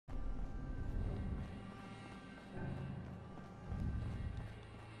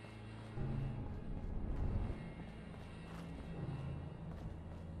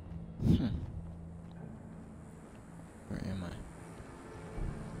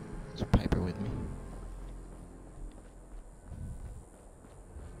Is Piper with me?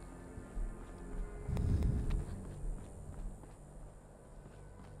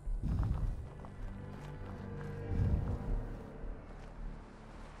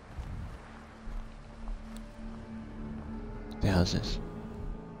 What the hell is this?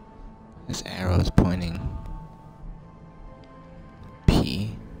 This arrow is pointing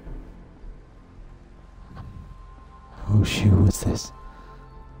P. Oh shoot, what's this?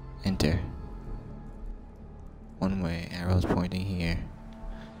 Enter. One way, arrow's pointing here.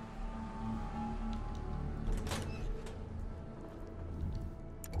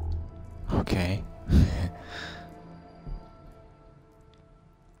 Okay.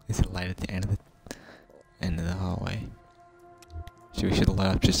 There's a light at the end of the hallway. So we should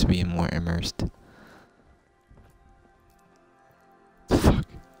light up just to be more immersed. The fuck?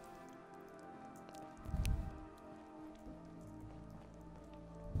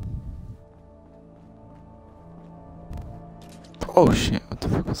 Oh shit, what the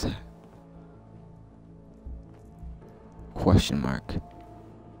fuck was that? Question mark.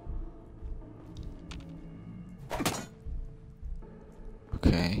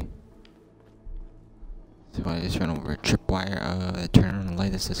 Okay. So I just run over a tripwire, turn on the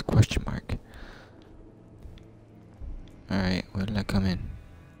light that says question mark. Alright, where did I come in?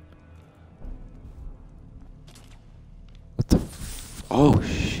 What the oh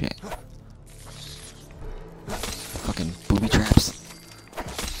shit. Fucking booby traps.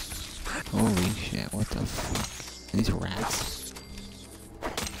 Holy shit, what the fuck? Are these rats?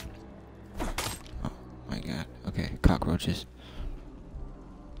 Oh my god. Okay, cockroaches.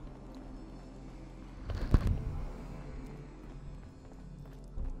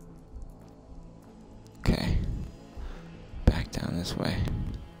 Okay. Back down this way.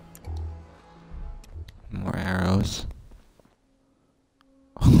 More arrows.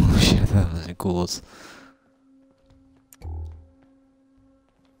 Oh shit, I thought those were ghouls.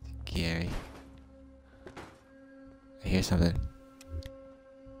 Scary. I hear something.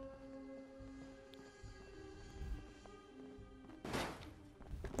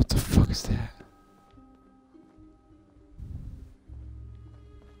 What the fuck is that?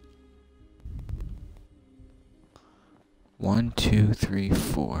 One, two, three,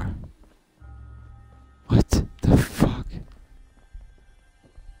 four. What the fuck?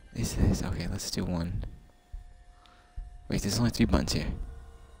 This is okay, let's do one. Wait, there's only 3 buttons here.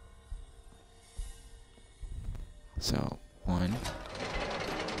 So, 1.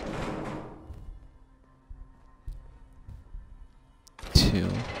 2.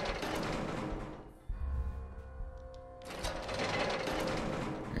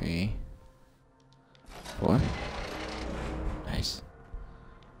 3. 4. Nice.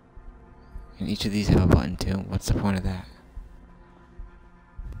 And each of these have a button too. What's the point of that?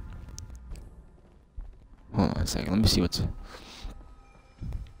 Hold on a second. Let me see what's.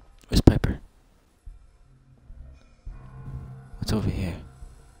 Where's Piper? What's over here?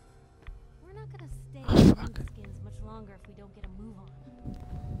 We're not gonna stay Oh, in fuck. skins much longer if we don't get a move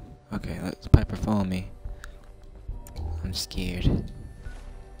on. Okay, let's Piper follow me. I'm scared.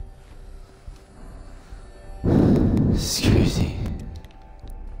 This is crazy.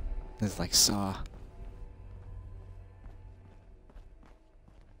 This is like Saw.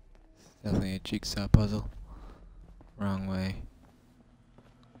 Definitely a jigsaw puzzle. Wrong way.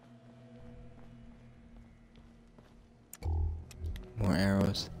 More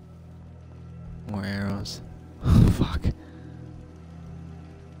arrows. More arrows. Fuck.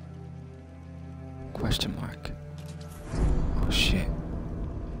 Question mark. Oh shit.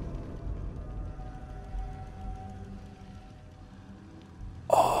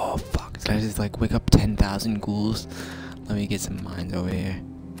 Oh fuck. Did I just like wake up 10,000 ghouls? Let me get some mines over here.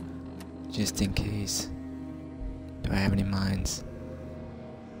 Just in case. Do I have any mines?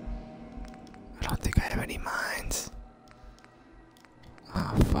 I don't think I have any mines.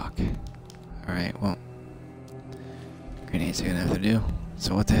 Oh fuck. Alright, well. Grenades are gonna have to do.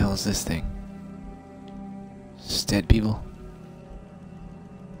 So what the hell is this thing? Just dead people?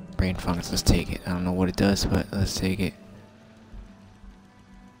 Brain fungus, let's take it. I don't know what it does, but let's take it.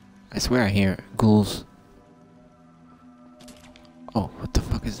 I swear I hear ghouls. Oh, what the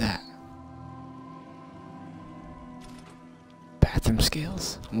fuck is that? Bathroom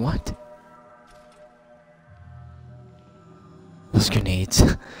scales? What? Those grenades.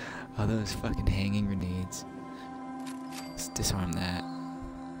 Oh, those fucking hanging grenades. Let's disarm that.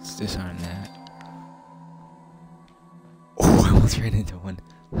 Let's disarm that. Oh, I almost ran into one.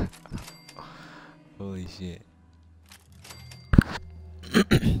 Holy shit.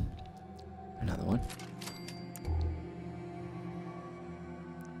 Another one.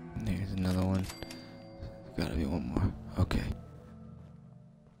 There's another one. Gotta be one more. Okay.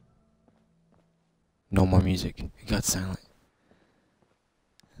 No more music. It got silent.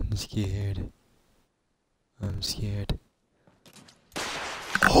 I'm scared. I'm scared.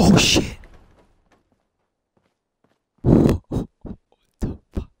 Oh shit! What the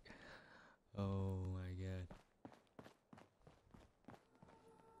fuck? Oh my god.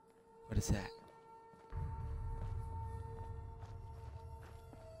 What is that?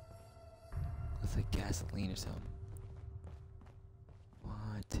 Looks like gasoline or something.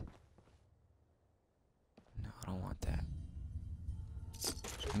 What? No, I don't want that.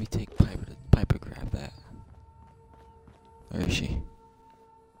 Let me take Piper grab that. Where is she?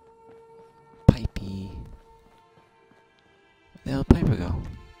 Pipey. Where the hell did Piper go?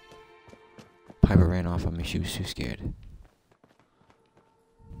 Piper ran off on me. She was too scared.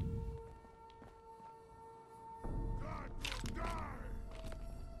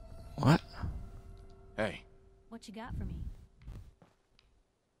 What? Hey, What you got for me?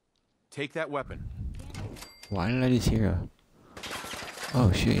 take that weapon. Why did I just hear her?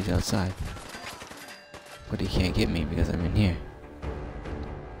 Oh shit, he's outside. But he can't get me because I'm in here.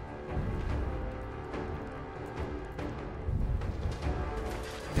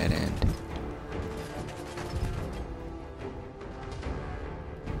 Dead end.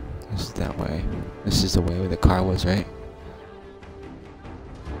 This is that way. This is the way where the car was, right?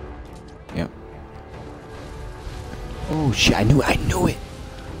 Yep. Oh shit, I knew it!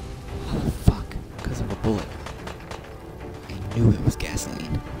 Oh fuck, because of a bullet. I knew it was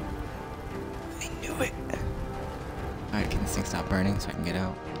gasoline. I knew it. Alright, can this thing stop burning so I can get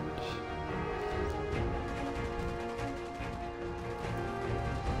out?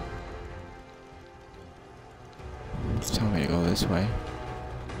 It's telling me to go this way.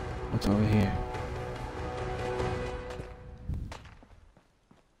 What's over here?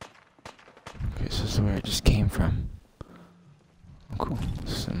 Okay, so this is where it just came from. Oh, cool.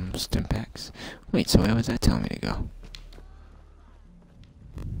 Some stim packs. Wait, so where was that telling me to go?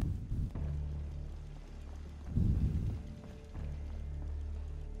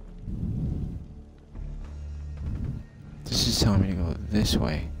 This is telling me to go this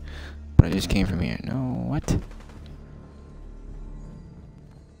way. But I just came from here. No, what?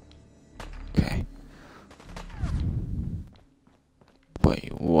 Okay.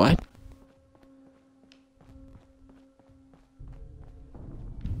 Wait, what?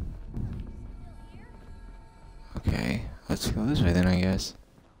 Okay, let's go this way then, I guess.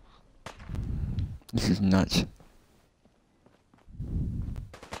 This is nuts.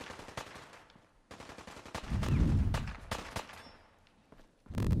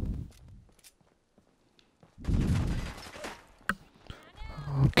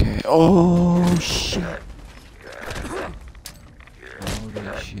 Okay. Oh shit.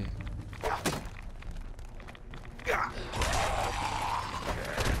 Holy shit.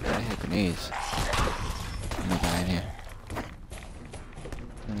 I had grenades. I'm gonna die in here.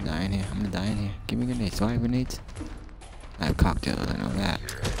 I'm gonna die in here. I'm gonna die in here. Give me grenades. Do I have grenades? I have cocktails, I know that.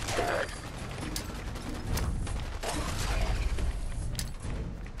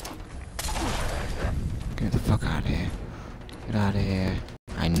 Get the fuck out of here. Get out of here.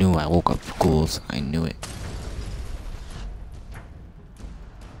 I knew I woke up ghouls. I knew it.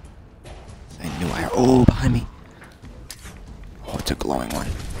 I knew I... Oh, behind me. Oh, it's a glowing one.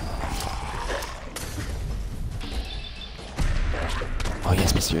 Oh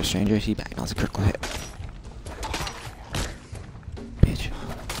yes, Mysterious Stranger. Is he back? That was a critical hit. Bitch.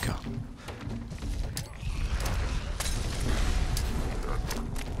 Go.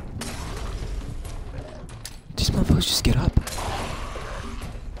 These motherfuckers just get up.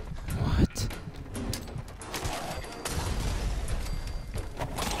 What?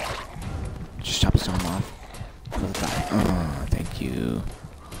 Just chop his arm off. He'll die. Oh, thank you.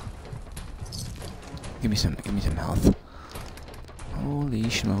 Give me some health. Holy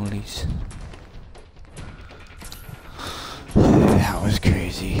schmolies. That was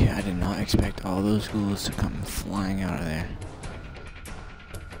crazy. I did not expect all those ghouls to come flying out of there.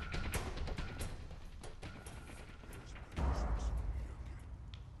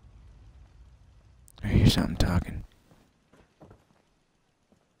 I hear something talking.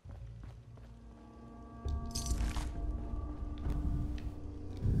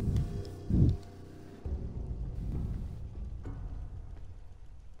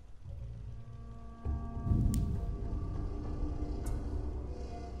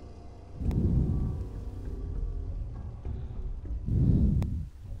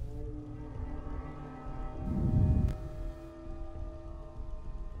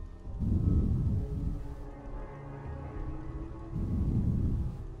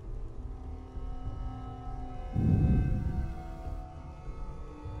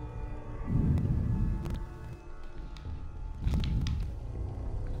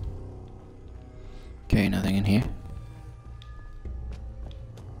 There ain't nothing in here.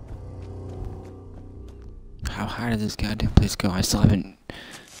 How high did this goddamn place go? I still haven't...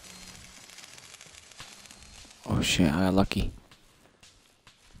 Oh shit, I got lucky.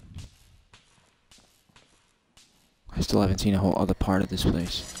 I still haven't seen a whole other part of this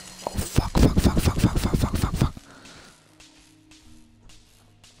place. Oh fuck, fuck, fuck, fuck, fuck, fuck, fuck, fuck, fuck.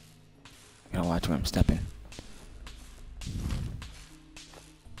 Gotta watch where I'm stepping.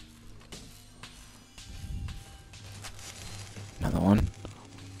 Another one.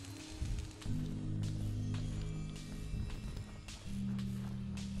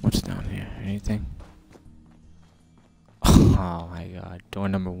 What's down here? Anything? Oh my god. Door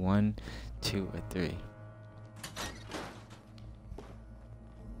number 1, 2, or 3.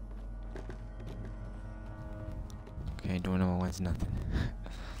 Okay, door number 1's nothing.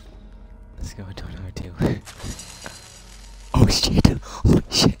 Let's go with door number 2. Oh shit! Holy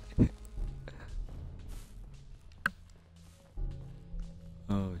shit!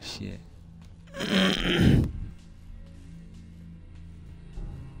 Oh shit.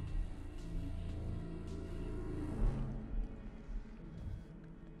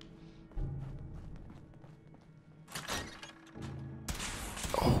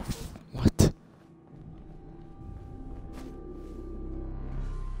 Oh, what?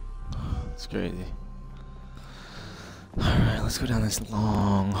 It's crazy. Alright, let's go down this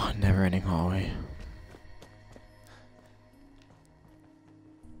long, never-ending hallway.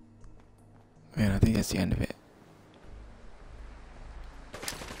 Man, I think that's the end of it.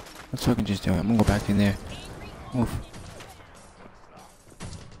 Let's fucking just do it. I'm gonna go back in there. Oof.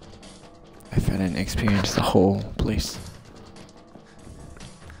 If I didn't experience the whole place.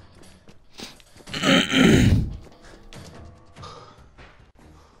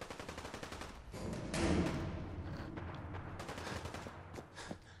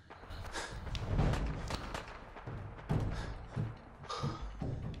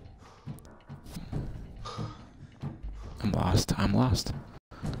 I'm lost. I'm lost.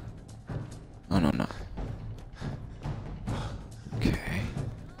 Oh no, no. Okay.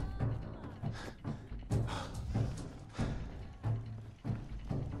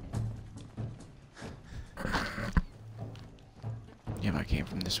 Yep, I came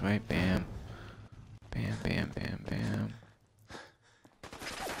from this way. Bam. Bam, bam, bam, bam.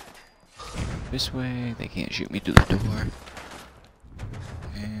 This way. They can't shoot me through the door.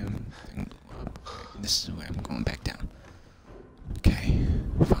 Bam. Thing blew up. This is where I'm going back down. Okay.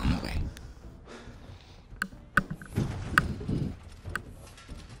 Found the way.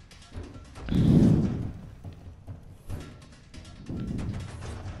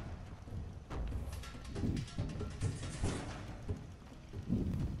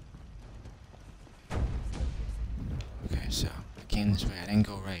 Okay, so I came this way. I didn't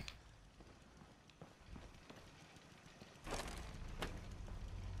go right.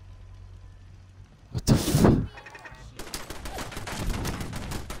 What the fuck?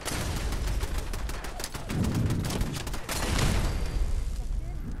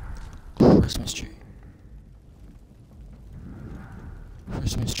 Christmas tree.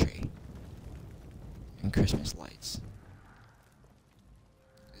 Christmas tree. And Christmas lights.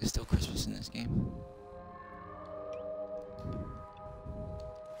 Is it still Christmas in this game?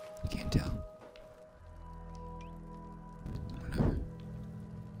 I can't tell. Whatever.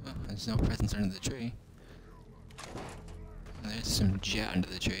 Well, there's no presents under the tree. There's some jet under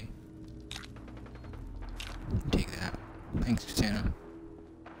the tree. Take that. Thanks, Santa.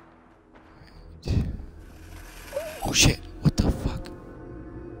 Right. Oh shit! What the fuck?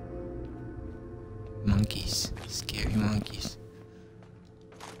 Monkeys. Scary monkeys.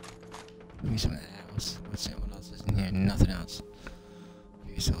 Give me some of that else. What's that? What else is in here? Nothing else.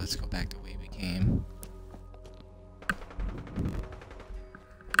 Okay, so let's go back the way we came.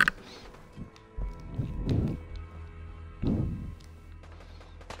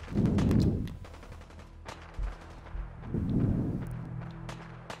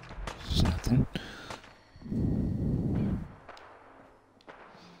 There's nothing.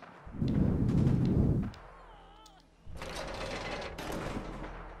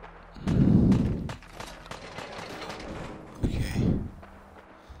 Okay.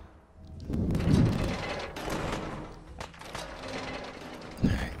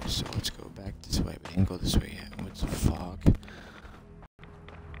 Alright, so let's go back this way. We didn't go this way yet. What's the fog?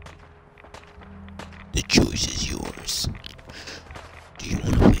 The choice is yours. Do you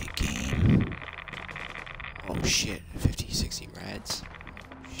want to play a game? Oh shit, 50, 60 rads.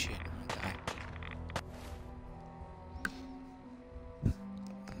 Shit, I'm gonna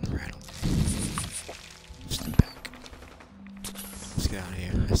die. Rattle. Stand back. Let's get out of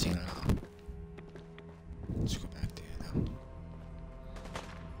here. I've seen it all.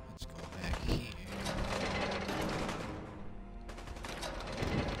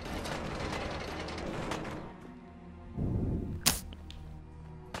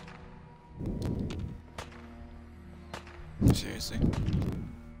 Seriously.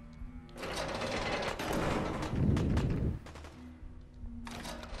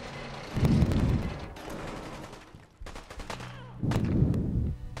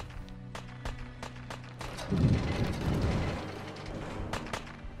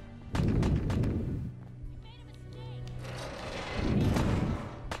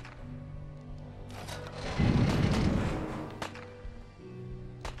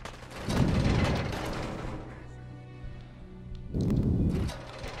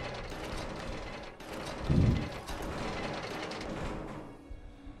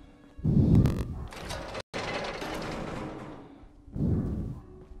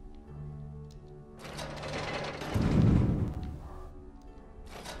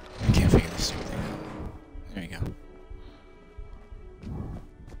 I can't figure this stupid thing out. There we go.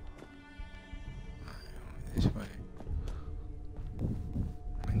 This way.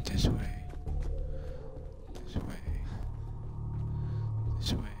 And this way. This way.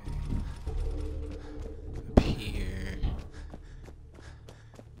 This way. Up here.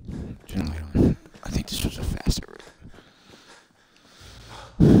 Turn the light on. I think this was a faster route.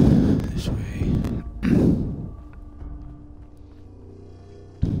 This way.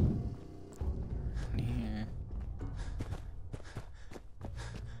 Here.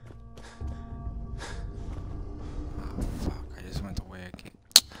 Oh fuck, I just went the way I came.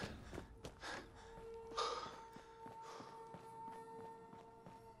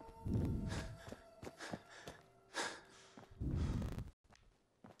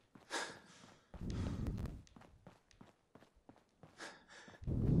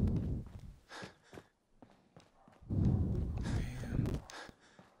 There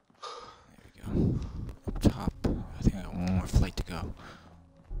we go. Up top. I think I got one more flight to go.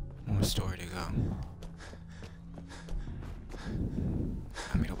 One more story to go.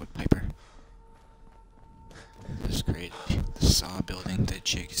 I meet up with Piper. This is great. The Saw building, the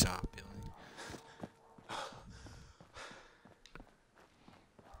Jigsaw building.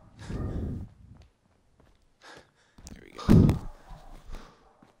 There we go.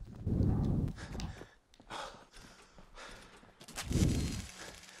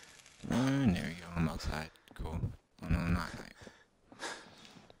 And there we go. I'm outside. Cool. Oh no, not night.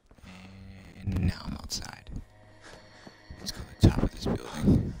 And now I'm outside. Let's go to the top of this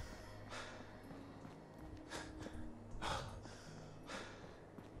building.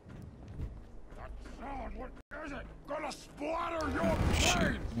 Sound, what is it? Gonna splatter your Oh shit.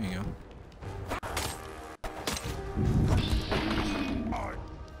 brain! There you go.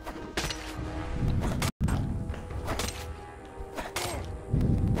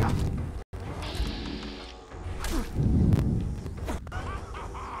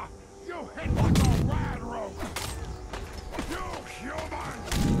 You hit like a rad rope! You human!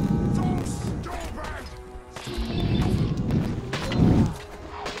 So stupid!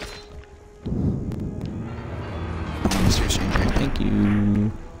 Mr. Stranger, thank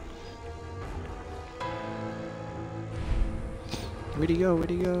you. Where'd he go? Where'd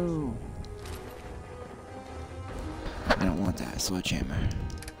he go? I don't want that sledgehammer.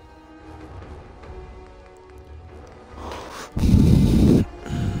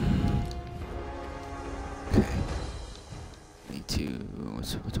 Okay. Need to.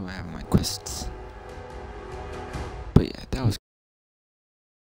 What do I have on my quests? But yeah, that was